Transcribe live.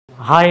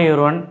Hi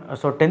everyone.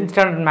 So 10th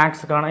standard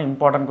maths-க்கான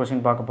important question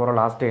பார்க்க போறோம்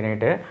last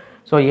night.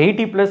 So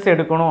 80 plus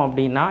எடுக்கணும்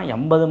அப்படினா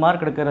 80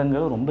 மார்க்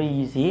எடுக்கிறது ரொம்ப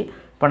ஈஸி.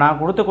 இப்போ நான்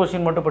கொடுத்த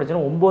क्वेश्चन மட்டும்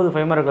படிச்சேன்னா 9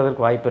 5 மார்க்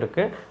எடுக்கிறதுக்கு வாய்ப்பு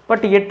இருக்கு.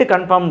 But 8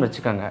 confirm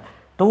வெச்சுக்கங்க.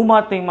 2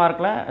 மார்க் 3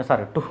 மார்க்ல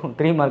சாரி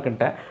 3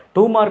 மார்க்ன்ட்ட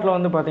 2 மார்க்ல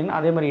வந்து பாத்தீங்கன்னா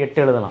அதே மாதிரி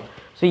 8 எழுதலாம்.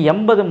 So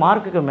 80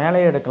 மார்க்குக்கு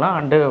மேலே எடுக்கலாம்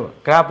and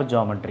கிராஃப்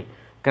ஜியோமெட்ரி.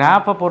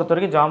 கிராஃபை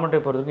பொறுத்தவரைக்கும் ஜியோமெட்ரி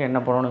பொறுத்தவரைக்கும் என்ன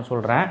பண்ணணும்னு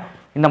சொல்றேன்.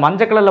 இந்த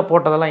மஞ்சள் கலர்ல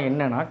போட்டதெல்லாம்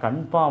என்னன்னா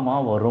கன்ஃபார்மா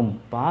வரும்.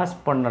 பாஸ்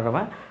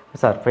பண்ணறவன்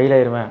சார் ஃபெயில்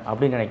ஆயிருவேன்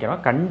அப்படின்னு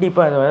நினைக்கிறவன்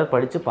கண்டிப்பாக இதை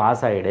படித்து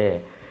பாஸ் ஆகிடு.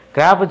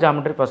 கிராஃப்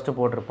ஜியோமெட்ரி ஃபஸ்ட்டு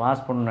போட்டு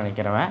பாஸ் பண்ணணும்னு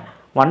நினைக்கிறவன்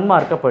 1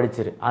 மார்க்கை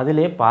படிச்சிரு,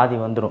 அதிலே பாதி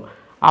வந்துடும்.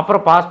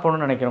 அப்புறம் பாஸ்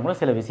பண்ணணும்னு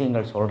நினைக்கிறவங்களும் சில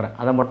விஷயங்கள் சொல்கிறேன்,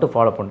 அதை மட்டும்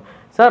ஃபாலோ பண்ணு.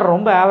 சார்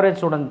ரொம்ப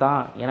ஆவரேஜ் ஸ்டூடெண்ட்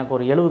தான், எனக்கு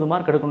ஒரு 70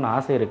 மார்க் எடுக்கணும்னு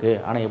ஆசை இருக்குது,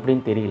 ஆனால்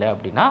எப்படின்னு தெரியல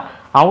அப்படின்னா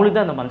அவங்களுக்கு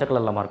தான் அந்த மஞ்சள்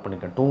கலரில் மார்க்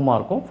பண்ணியிருக்கேன். 2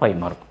 மார்க்கும்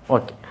 5 மார்க்கும்.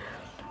 ஓகே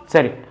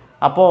சரி,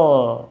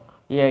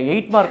 அப்போது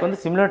 8 மார்க்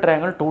வந்து சிமிலர்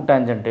ட்ரையாங்கிள் 2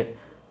 டேஞ்சன்ட்டு.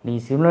 நீ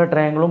சிமிலர்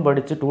ட்ரையாங்கிளும்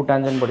படித்து 2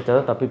 டேஞ்சன்ட்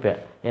படித்ததை தப்பிப்பேன்.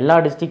 எல்லா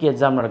டிஸ்ட்ரிக்ட்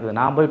எக்ஸாம் நடக்குது,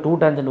 நான் போய் 2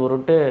 டேஞ்சன்ட்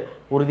ஒருட்டு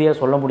உறுதியாக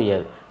சொல்ல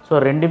முடியாது. ஸோ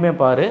ரெண்டுமே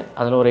பாரு,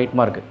 அதில் ஒரு 8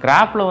 மார்க்.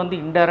 கிராஃபில் வந்து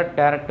இன்டைரக்ட்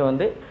டைரக்ட்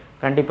வந்து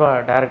கண்டிப்பாக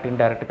டைரக்ட்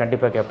இன்டைரக்ட்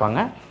கண்டிப்பாக கேட்பாங்க.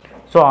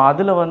 ஸோ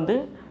அதில் வந்து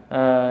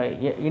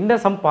இந்த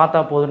சம்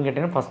பார்த்தா போதுன்னு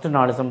கேட்டிங்கன்னா first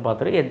 4 some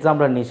பார்த்துரு.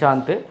 Example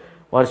Nishanth,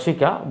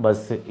 Varshika,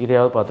 bus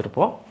இதையாவது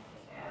பார்த்துருப்போம்.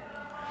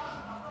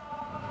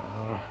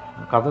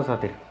 கதை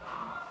சாத்திரு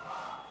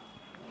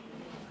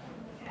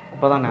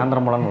இப்போ தான்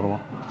நேந்திரம்பழம்னு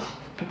வருவோம்.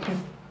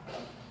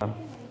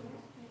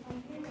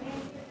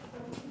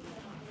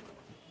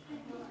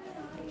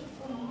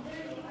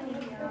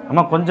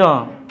 ஆமாம் கொஞ்சம்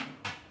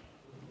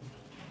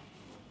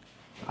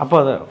அப்போ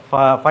அது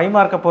 5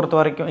 மார்க்கை பொறுத்த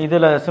வரைக்கும்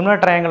இதில்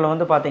சிமிலர் ட்ரையாங்கிள்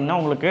வந்து பார்த்திங்கன்னா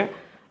உங்களுக்கு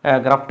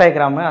ரஃப்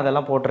டயக்ராமு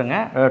அதெல்லாம் போட்டுருங்க.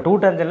 2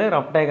 டேஞ்சன்ல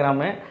ரஃப்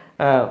டயக்ராமு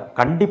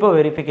கண்டிப்பாக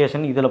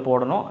வெரிஃபிகேஷன் இதில்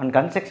போடணும். அண்ட்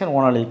கன்ஸ்ட்ரக்ஷன்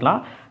ஓனாக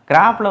எழுதிக்கலாம்.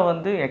 கிராஃபில்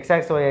வந்து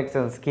எக்ஸ்ஆக்ஸ் Y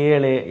X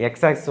scale,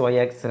 எக்ஸ்ஆக்ஸ் Y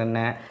X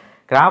என்ன,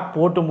 கிராஃப்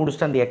போட்டு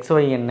முடிச்சுட்டு அந்த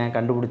எக்ஸ்ஒய் என்ன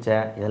கண்டுபிடிச்ச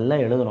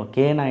இதெல்லாம் எழுதணும்.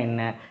 கேனா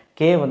என்ன,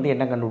 கே வந்து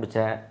என்ன கண்டுபிடிச்ச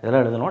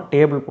இதெல்லாம் எழுதணும்.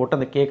 டேபிள் போட்டு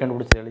அந்த கே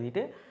கண்டுபிடிச்சி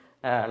எழுதிட்டு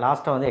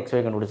லாஸ்ட்டாக வந்து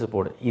எக்ஸ்ஒய் கண்டுபிடிச்சி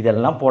போடு.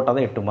 இதெல்லாம் போட்டால்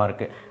தான் 8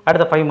 மார்க்கு.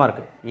 அடுத்த 5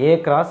 மார்க்கு ஏ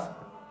கிராஸ்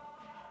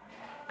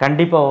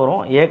கண்டிப்பாக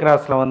வரும். ஏ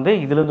கிராஸில் வந்து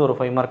இதுலேருந்து ஒரு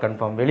 5 மார்க்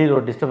கன்ஃபார்ம். வெளியில்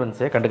ஒரு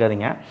டிஸ்டர்பன்ஸு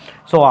கண்டுக்காதீங்க.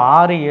 ஸோ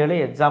 6 7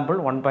 எக்ஸாம்பிள்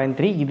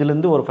 1.3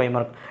 இதுலேருந்து ஒரு 5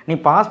 மார்க். நீ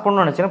பாஸ்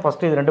பண்ணணும்னு நினச்சின்னா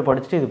ஃபஸ்ட்டு இது 2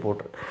 படிச்சுட்டு இது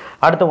போட்டுரு.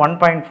 அடுத்து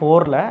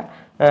 1.4ல்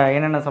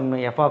என்னென்ன some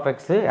F of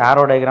x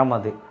arrow diagram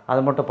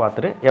அது மட்டும்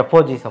பார்த்துரு.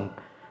 FOG some.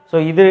 ஸோ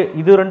இது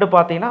 2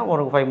 பார்த்தீங்கன்னா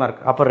ஒரு 5 மார்க்.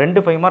 அப்போ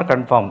 2 5 மார்க்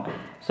கன்ஃபார்ம்.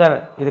 சார்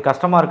இது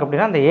கஷ்டமாக இருக்குது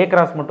அப்படின்னா அந்த ஏ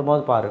கிராஸ்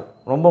மட்டும்போது பாரு,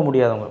 ரொம்ப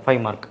முடியாதவங்க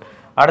 5 மார்க்.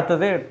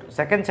 அடுத்தது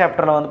செகண்ட்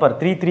சாப்டரில் வந்து பாரு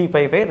 3 3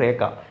 5 5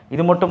 ரேகா,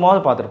 இது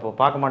மட்டுமாவது பார்த்துருப்போம்.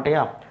 பார்க்க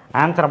மாட்டேயா?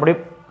 ஆன்சர் அப்படியே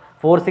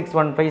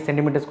 4615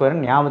 சென்டிமீட்டர்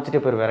ஸ்கொயர்னு ஞாபகம்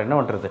வச்சுட்டு போய் வேறு என்ன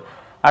பண்ணுறது.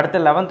 அடுத்து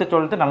 11th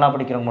 12th நல்லா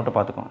படிக்கிறவங்க மட்டும்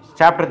பார்த்துக்கோம்.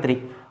 சாப்டர் 3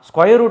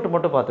 ஸ்கொயர் ரூட்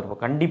மட்டும்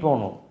பார்த்துருப்போம். கண்டிப்பாக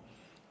ஒன்று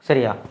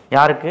சரியா?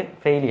 யாருக்கு?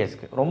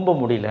 ஃபெயிலியர்ஸ்க்கு, ரொம்ப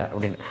முடியல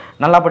அப்படின்னு.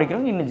 நல்லா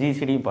படிக்கிறவங்க இன்னும்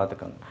ஜிசிடியும்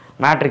பார்த்துக்கோங்க.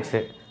 மேட்ரிக்ஸு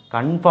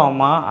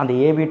கன்ஃபார்மாக அந்த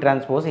ஏபி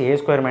டிரான்ஸ்போஸ் A²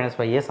 -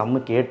 5A சம்மு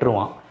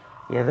கேட்டுருவான்.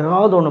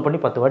 எதாவது ஒன்று பண்ணி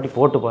 10 வாட்டி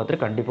போட்டு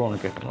பார்த்துட்டு கண்டிப்பாக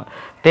ஒன்று கேட்டுருலாம்.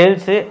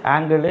 டேல்ஸு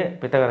ஆங்கிள்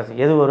பித்தகரஸ்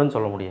எது வரும்னு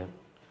சொல்ல முடியாது,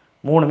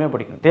 3மே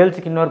படிக்கணும்.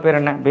 டேல்ஸுக்கு இன்னொரு பேர்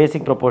என்ன?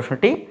 பேசிக்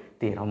ப்ரொபோர்ஷனலிட்டி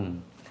தியரம்.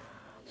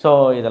 ஸோ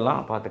இதெல்லாம்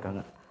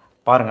பார்த்துக்கோங்க.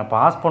 பாருங்கள்,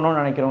 பாஸ்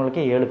பண்ணணும்னு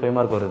நினைக்கிறவங்களுக்கு 7 5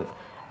 மார்க் வருது.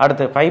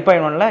 அடுத்து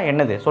 5.1ல்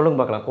என்னது சொல்லுங்க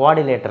பார்க்கலாம்.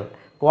 குவாடிலேட்டர்.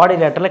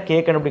 குவாடிலேட்டரில் கே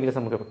கண்டுபிடிக்கிற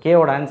சமுக்கு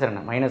கேவோட ஆன்சர்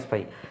என்ன?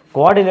 -5.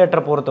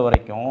 குவாடிலேட்டரை பொறுத்த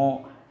வரைக்கும்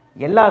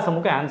எல்லா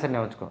சமுக்கும் ஆன்சர்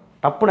நான் வச்சுக்கோ.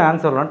 டப்புன்னு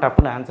ஆன்சர் வரலாம்,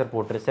 டப்புன்னு ஆன்சர்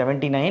போட்டுரு.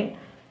 79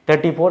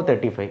 34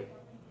 35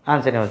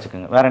 ஆன்சர் நான்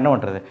வச்சுக்கோங்க. வேறு என்ன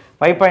பண்ணுறது?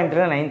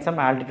 5.3ல் 9 சம்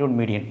ஆல்டிடியூட்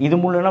மீடியன். இது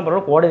மூணுன்னா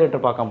பரவாயில்ல,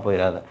 குவாடிலேட்டர் பார்க்காம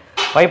போயிடாது.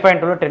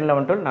 5.2ல் 10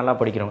 11 12 நல்லா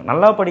படிக்கிறவங்க.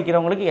 நல்லா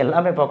படிக்கிறவங்களுக்கு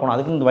எல்லாமே பார்க்கணும்.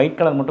 அதுக்கு இந்த ஒயிட்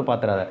கலர் மட்டும்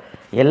பார்த்துடாத,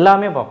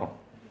 எல்லாமே பார்க்கணும்.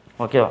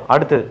 ஓகேவா?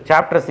 அடுத்து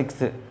chapter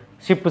 6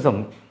 ship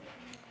some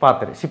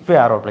பார்த்துரு. Ship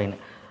aeroplane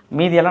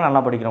மீதியெல்லாம்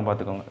நல்லா படிக்கிறோம்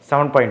பார்த்துக்கோங்க.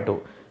 7.2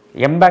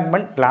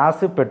 எம்பேக்மெண்ட்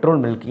கிளாஸு பெட்ரோல்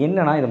மில்க்.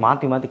 என்னன்னா இது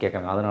மாற்றி மாற்றி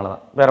கேட்குறாங்க, அதனால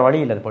தான், வேறு வழி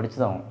இல்லை, அது படித்து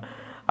தான் ஆகும்.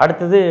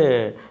 அடுத்தது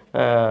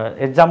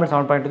எக்ஸாம்பிள்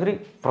 7.23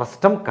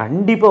 ஃபஸ்ட்டம்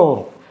கண்டிப்பாக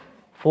வரும்.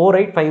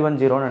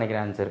 48510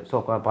 நினைக்கிறேன் ஆன்சர். ஸோ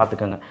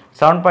பார்த்துக்கோங்க.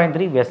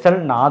 7.3 வெசல்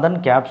நாதன்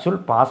கேப்சூல்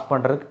பாஸ்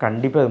பண்ணுறதுக்கு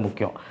கண்டிப்பாக அது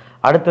முக்கியம்.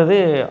 அடுத்தது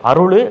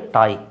அருள்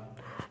டாய்.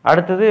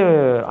 அடுத்தது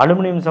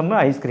அலுமினியம் சம்மு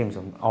ஐஸ்கிரீம்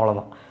சம்.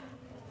 அவ்வளோதான்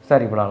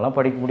சார். இவ்வளோலாம்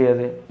படிக்க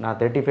முடியாது. நான்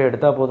 35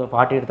 எடுத்தால் போதும்,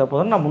 40 எடுத்தால்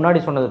போதும், நான் முன்னாடி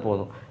சொன்னது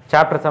போதும்.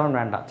 சாப்டர் 7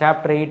 வேண்டாம்.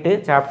 சாப்டர் 8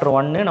 சாப்டர்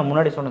 1 நான்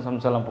முன்னாடி சொன்ன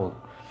சம்ஸ் எல்லாம் போதும்.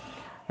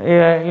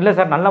 இல்லை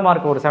சார் நல்ல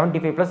மார்க் ஒரு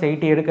 75 +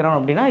 80 எடுக்கிறோம்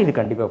அப்படின்னா இது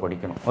கண்டிப்பாக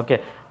படிக்கணும். ஓகே,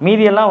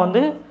 மீதியெல்லாம்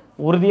வந்து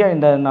உறுதியாக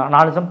இந்த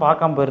 4 சம்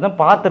பார்க்காம போயிருந்தேன்,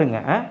 பார்த்துருங்க.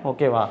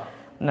 ஓகேவா?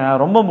 நான்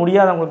ரொம்ப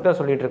முடியாதவங்களுக்கு தான்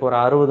சொல்லிகிட்டு இருக்கேன். ஒரு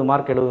 60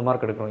 மார்க் 70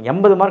 மார்க் எடுக்கணும்,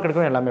 80 மார்க்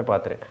எடுக்கணும், எல்லாமே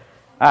பார்த்துரு.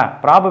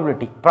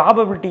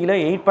 ப்ராபபிலிட்டியில்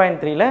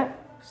 8.3ல்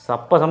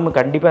சப்ப சம்மு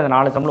கண்டிப்பாக இந்த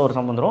 4 சம்மில் ஒரு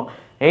சம் வந்துடும்.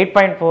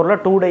 8.4ல்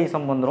 2 டை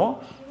சம் வந்துடும்.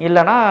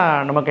 இல்லைனா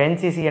நமக்கு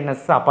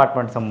NCCNS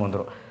அப்பார்ட்மெண்ட் சம்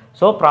வந்துடும்.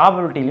 ஸோ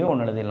ப்ராபபிலிட்டிலையும்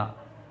ஒன்று எழுதிடலாம்.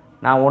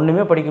 நான்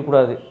ஒன்றுமே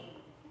படிக்கக்கூடாது,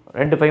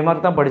 2 5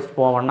 மார்க் தான் படிச்சுட்டு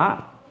போவேன்னா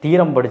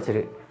தீரம்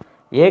படிச்சிரு,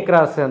 ஏ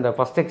கிராஸ் அந்த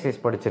ஃபஸ்ட்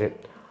எக்ஸசைஸ் படிச்சிரு,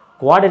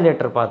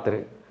 குவாடிலேட்டர் பார்த்துரு,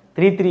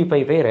 3 3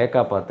 5 5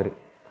 ரேகா பார்த்துரு.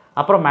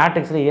 அப்புறம்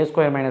மேட்ரிக்ஸில் A²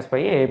 -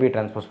 5 AB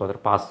டிரான்ஸ்போஸ்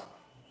பார்த்துரு. பாஸ்.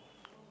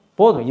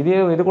 போதும்.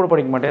 இது கூட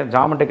படிக்க மாட்டேன்.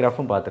 Geometry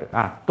கிராஃபும் பார்த்துரு.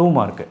 2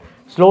 mark.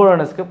 Slow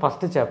லேர்னர்ஸ்க்கு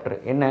first chapter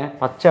என்ன,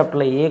 ஃபஸ்ட்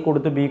சாப்டரில் ஏ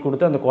கொடுத்து பி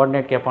கொடுத்து அந்த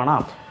கோஆர்டினேட் கேட்பானா,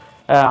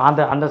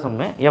 அந்த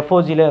சம்மு.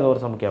 எஃப்ஓஜியில் அது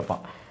ஒரு சம்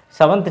கேட்பான்.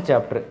 7th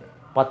சாப்டர்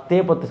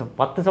 10 சம்,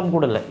 10 சம்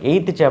கூட இல்லை.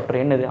 8th சாப்டர்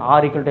என்னது,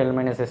 R = L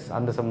 - S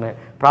அந்த சம்மு,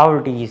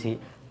 probability easy,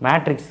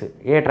 matrix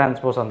A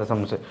transpose அந்த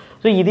சம்ஸு.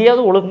 ஸோ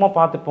இதையாவது ஒழுக்கமாக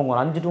பார்த்துட்டு போங்க.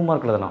 ஒரு 5 2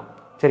 மார்க் எழுதலாம்.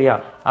 சரியா?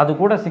 அது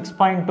கூட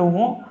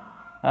 6.2வும்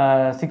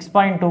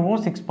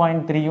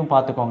 6.3யும்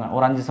பார்த்துக்கோங்க.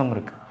 ஒரு 5 சம்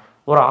இருக்குது.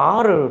 ஒரு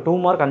 6 2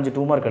 மார்க் 5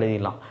 2 மார்க்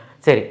எழுதிடலாம்.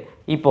 சரி,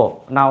 இப்போது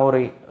நான் ஒரு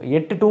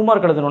 8 2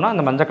 மார்க் எழுதணுன்னா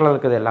அந்த மஞ்சள் கலர்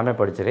இருக்கிறது எல்லாமே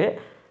படிச்சிரு.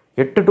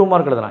 8 2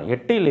 மார்க் எழுதலாம்.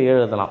 8 இல்லை 7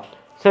 எழுதலாம்.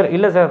 சார்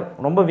இல்லை சார்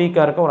ரொம்ப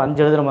வீக்காக இருக்க ஒரு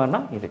 5 எழுதுகிற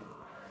மாதிரினா இது.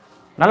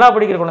 நல்லா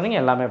படிக்கிற குழந்தைங்க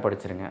எல்லாமே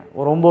படிச்சிருங்க.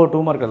 ஒரு 9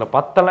 2 மார்க் இல்லை.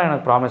 10எல்லாம்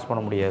எனக்கு ப்ராமிஸ்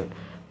பண்ண முடியாது.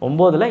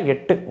 9ல்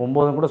 8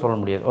 9 கூட சொல்ல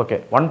முடியாது. ஓகே,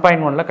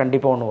 1.1ல்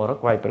கண்டிப்பாக ஒன்று வர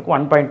வாய்ப்பு இருக்குது.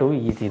 1.2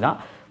 ஈஸி தான்.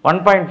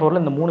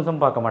 1.4ல் இந்த 3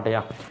 சம் பார்க்க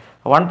மாட்டேயா?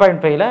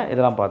 1.5ல்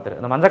இதெல்லாம் பார்த்துரு.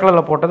 இந்த மஞ்சள்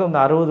கலரில் போட்டது இந்த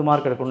 60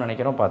 மார்க் எடுக்கணும்னு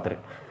நினைக்கிறோம். பார்த்துரு.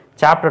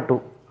 சாப்டர் 2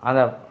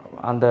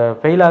 அந்த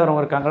ஃபெயில்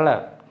ஆகிறவங்க இருக்காங்கல்ல,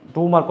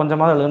 2 மார்க்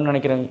கொஞ்சமாக எழுதணும்னு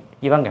நினைக்கிறேன்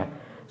இவங்க.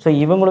 ஸோ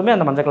இவங்களுமே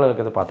அந்த மஞ்சள் கலர்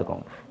இருக்கிறது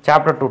பார்த்துக்கோங்க.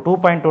 Chapter 2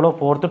 2.2ல்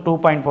 4th,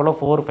 2.4ல்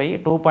 4 5,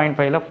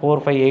 2.5ல் 4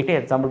 5 8,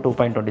 example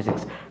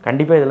 2.26.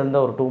 கண்டிப்பாக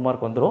இதுலேருந்து ஒரு 2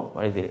 மார்க் வந்துடும்.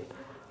 இது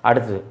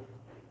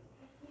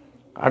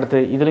அடுத்து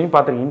இதுலேயும்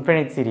பார்த்துருங்க.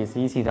 இன்ஃபினிட் சீரிஸ்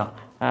ஈஸி தான்.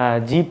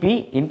 ஜிபி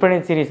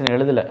இன்ஃபினிட் சீரிஸ்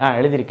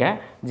எழுதியிருக்கேன்.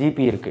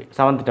 ஜிபி இருக்குது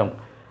 7th term.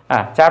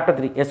 Chapter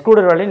 3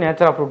 எஸ்கூடர் value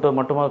nature of root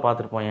மட்டுமா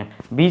பார்த்துட்டு போயேன்.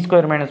 B²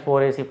 -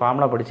 4AC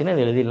ஃபார்முலா படிச்சுன்னு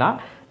இது எழுதிடலாம்.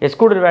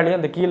 எஸ்கூடர் வேல்யூ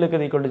அந்த கீழே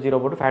இருக்குது =0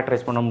 போட்டு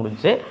ஃபேக்டரைஸ் பண்ண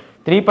முடிஞ்சு.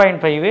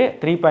 3.5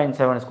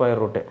 3.7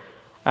 ஸ்கொயர் ரூட்டு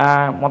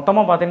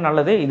மொத்தமாக பார்த்தீங்கன்னா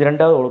நல்லது. இது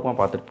ரெண்டாவது ஒழுக்கமாக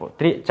பார்த்துட்டு போ.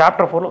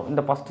 சாப்டர் 4ல்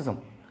இந்த ஃபஸ்ட்டு சம்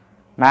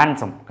மேன்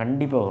சம்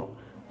கண்டிப்பாக வரும்.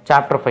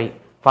 சாப்டர் 5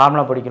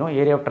 ஃபார்முலா படிக்கணும்.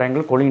 Area of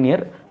triangle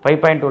collinear.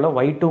 5.2ல்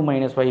y2 -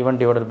 y1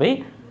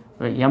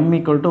 / m =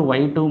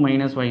 y2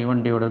 - y1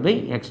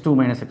 / x2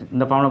 - x.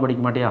 இந்த ஃபார்முலா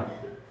படிக்க மாட்டியா?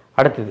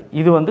 அடுத்தது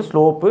இது வந்து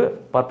ஸ்லோப்பு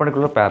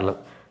பர்பண்டிகுலர் பேரலல்.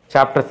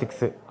 சாப்டர்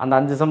 6 அந்த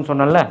 5 சம்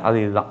சொன்னல, அது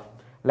இதுதான்.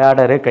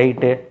 லேடரு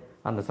கைட்டு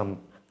அந்த சம்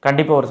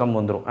கண்டிப்பாக ஒரு சம்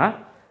வந்துடும்.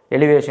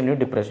 எலிவேஷனையும்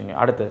டிப்ரெஷனையும்.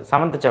 அடுத்து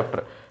 7th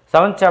சாப்டர்.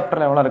 7th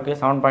சாப்டரில் எவ்வளோ இருக்குது?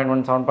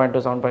 7.1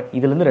 7.2 7.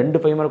 இதுலேருந்து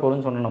 2 5 மார்க்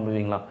வரும்னு சொன்ன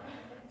நம்புவீங்களா?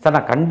 சார்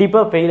நான்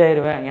கண்டிப்பாக ஃபெயில்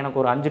ஆயிடுவேன், எனக்கு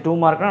ஒரு 5 2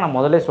 மார்க்னால் நான்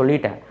முதல்ல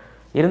சொல்லிட்டேன்.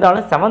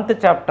 இருந்தாலும் 7th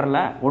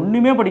சாப்டரில்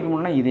ஒன்றுமே படிக்க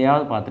முடியலன்னா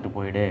இதையாவது பார்த்துட்டு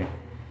போயிடு,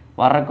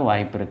 வர்றதுக்கு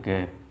வாய்ப்பு இருக்குது.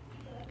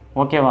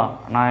 ஓகேவா?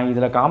 நான்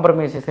இதில்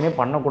காம்ப்ரமைசேஷனே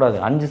பண்ணக்கூடாது.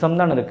 5 சம்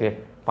தானே இருக்குது,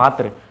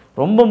 பார்த்துரு.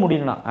 ரொம்ப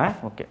முடியலண்ணா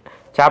ஓகே.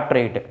 சாப்டர்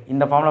 8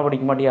 இந்த ஃபார்முலா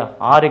படிக்க மாட்டியா?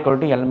 R =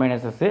 L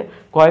 - S,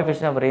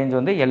 coefficient off range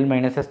வந்து L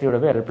 - S /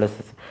 L +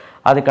 S.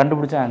 அது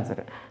கண்டுபிடிச்ச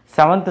ஆன்சரு.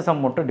 7th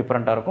சம் மட்டும்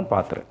டிஃப்ரெண்ட்டாக இருக்கும்,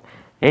 பார்த்துரு.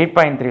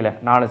 8.3ல்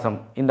 4 சம்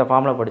இந்த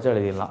ஃபார்முலா படித்து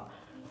எழுதிடலாம்.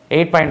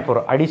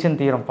 8.4 அடிஷன்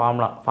தீரம்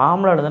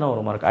ஃபார்முலா எழுதுனா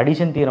ஒரு மார்க்.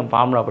 அடிஷன் தீரம்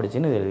ஃபார்முலா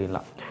படிச்சுன்னு இது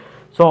எழுதிடலாம்.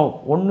 ஸோ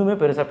ஒன்றுமே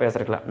பெருசாக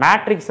பேசுறதுல.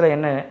 மேட்ரிக்ஸில்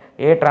என்ன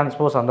ஏ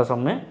டிரான்ஸ்போஸ் அந்த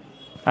சம்மு.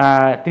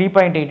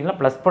 3.8ல்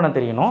ப்ளஸ் பண்ண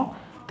தெரியணும்.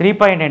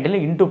 3.8ல்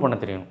இன்டூ பண்ண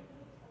தெரியணும்.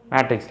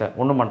 மேட்ரிக்ஸில்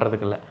ஒன்றும்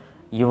பண்ணுறதுக்கு இல்லை.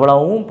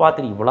 இவ்வளவும்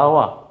பார்த்துட்டு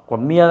இவ்வளவா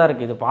கம்மியாக தான்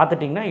இருக்குது. இது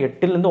பார்த்துட்டிங்கன்னா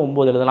 8லேருந்து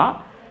 9 எழுதலாம்.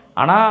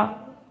 ஆனால்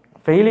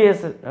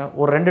ஃபெயிலியர்ஸ்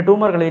ஒரு 2 2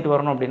 மார்க் எழுதிட்டு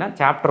வரணும் அப்படின்னா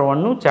சாப்டர்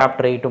 1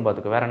 சாப்டர் 8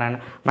 பார்த்துக்கு. வேறு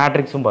நான்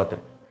மேட்ரிக்ஸும்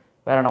பார்த்துரு.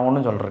 வேறு நான்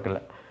ஒன்றும்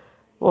சொல்கிறதுக்கு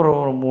ஒரு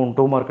 3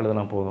 2 மார்க்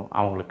எழுதினா போதும்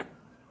அவங்களுக்கு.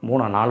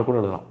 3 4 கூட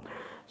எழுதலாம்.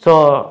 ஸோ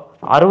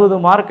 60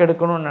 மார்க்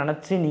எடுக்கணும்னு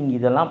நினச்சி நீங்கள்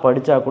இதெல்லாம்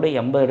படித்தா கூட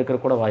 80 எடுக்கிற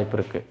கூட வாய்ப்பு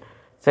இருக்குது.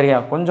 சரியா?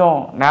 கொஞ்சம்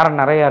நேரம்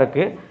நிறையா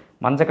இருக்குது.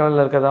 மஞ்சள்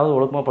கலரில் இருக்கிறதாவது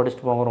ஒழுக்கமாக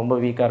படிச்சுட்டு போங்க. ரொம்ப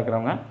வீக்காக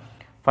இருக்கிறவங்க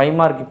 5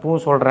 மார்க்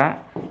இப்பவும் சொல்கிறேன்.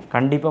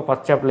 கண்டிப்பாக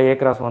ஃபஸ்ட் சாப்டரில் ஏ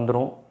கிராஸ்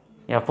வந்துடும்.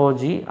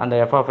 FOG அந்த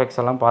f(x)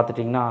 எல்லாம்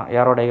பார்த்துட்டிங்கன்னா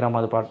ஏரோ டயக்ராம்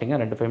அது பார்த்திங்கன்னா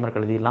 2 5 மார்க்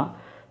எழுதிடலாம்.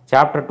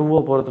 சாப்டர் 2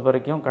 பொறுத்த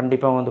வரைக்கும்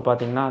கண்டிப்பாக வந்து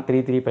பார்த்திங்கன்னா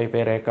 3 3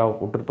 5 ரேக்காவை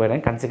விட்டுட்டு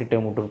போயிடுறேன்.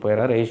 கன்சிக்யூட்டிவ் விட்டுட்டு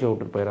போயிடுறேன். ரேஷியோ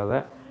விட்டுட்டு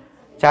போயிடாத.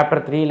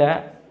 சாப்டர் 3ல்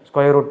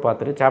ஸ்கொயர் ரூட்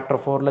பார்த்துட்டு.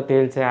 Chapter 4ல்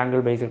தேல்ஸ்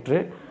angle பைசெக்ட்ரு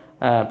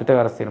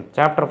பித்தகாரஸ் theorem.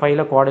 Chapter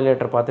 5ல்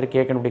coordinator பார்த்துட்டு.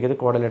 கே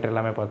கண்டுபிடிக்கிறது கோஆர்டினேட்டர்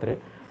எல்லாமே பார்த்துட்டு.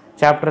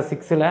 சாப்டர்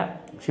 6ல்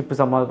ஷிப்பு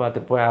சம்மாவது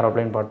பார்த்துட்டு போய்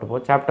ஏரோப்ளைன் பார்த்துட்டு போ.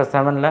 சாப்டர்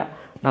 7ல்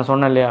நான்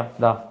சொன்னேன் இல்லையா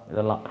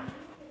இதெல்லாம்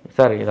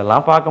சார்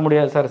இதெல்லாம் பார்க்க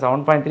முடியாது சார்.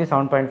 7.3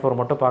 7.4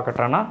 மட்டும்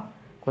பார்க்கட்டானா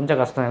கொஞ்சம்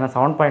கஷ்டம். ஏன்னா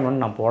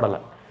 7.1 நான் போடலை.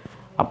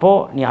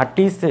 அப்போது நீ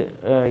அட்லீஸ்ட்டு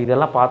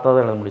இதெல்லாம் பார்த்தா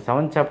தான் எழுத முடியும்.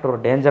 7th சாப்டர்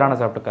ஒரு டேஞ்சரான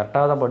சாப்டர்.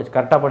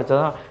 கரெக்டாக படித்தா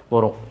தான்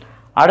வரும்.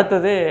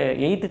 அடுத்தது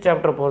 8th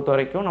சாப்டர் பொறுத்த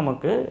வரைக்கும்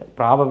நமக்கு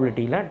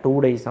ப்ராபபிலிட்டியில் 2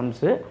 tie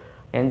sums,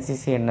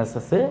 NCC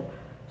NSS,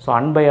 so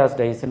அன்பயாஸ்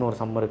டைஸ்ன்னு ஒரு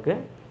சம்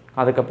இருக்குது.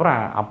 அதுக்கப்புறம்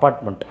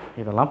அப்பார்ட்மெண்ட்.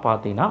 இதெல்லாம்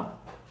பார்த்தீங்கன்னா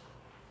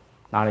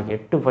நாளைக்கு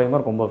 8 5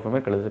 மார்க் 9 5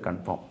 மார்க் எழுதுறது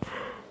கன்ஃபார்ம்.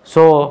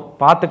 ஸோ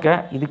பார்த்துக்க.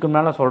 இதுக்கு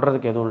மேலே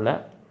சொல்கிறதுக்கு எதுவும் இல்லை.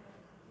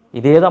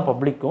 இதே தான்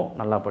பப்ளிக்கும்.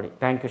 நல்லா படி.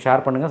 தேங்க்யூ.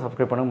 ஷேர் பண்ணுங்கள்,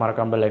 சப்ஸ்கிரைப் பண்ணுங்கள்,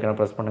 மறக்காமல் பெல் ஐக்கனை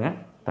ப்ரெஸ் பண்ணுங்கள்.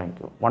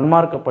 தேங்க்யூ. 1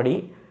 மார்க்கு படி,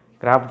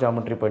 கிராஃப்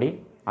ஜாமெட்ரி படி,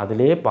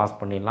 அதிலே பாஸ்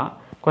பண்ணிடலாம்.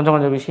 கொஞ்சம்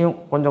கொஞ்சம்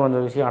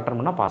விஷயம் அட்டன்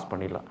பண்ணால் பாஸ்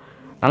பண்ணிடலாம்.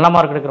 நல்ல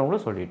மார்க்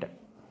எடுக்கிறவங்களும் சொல்லிட்டேன்.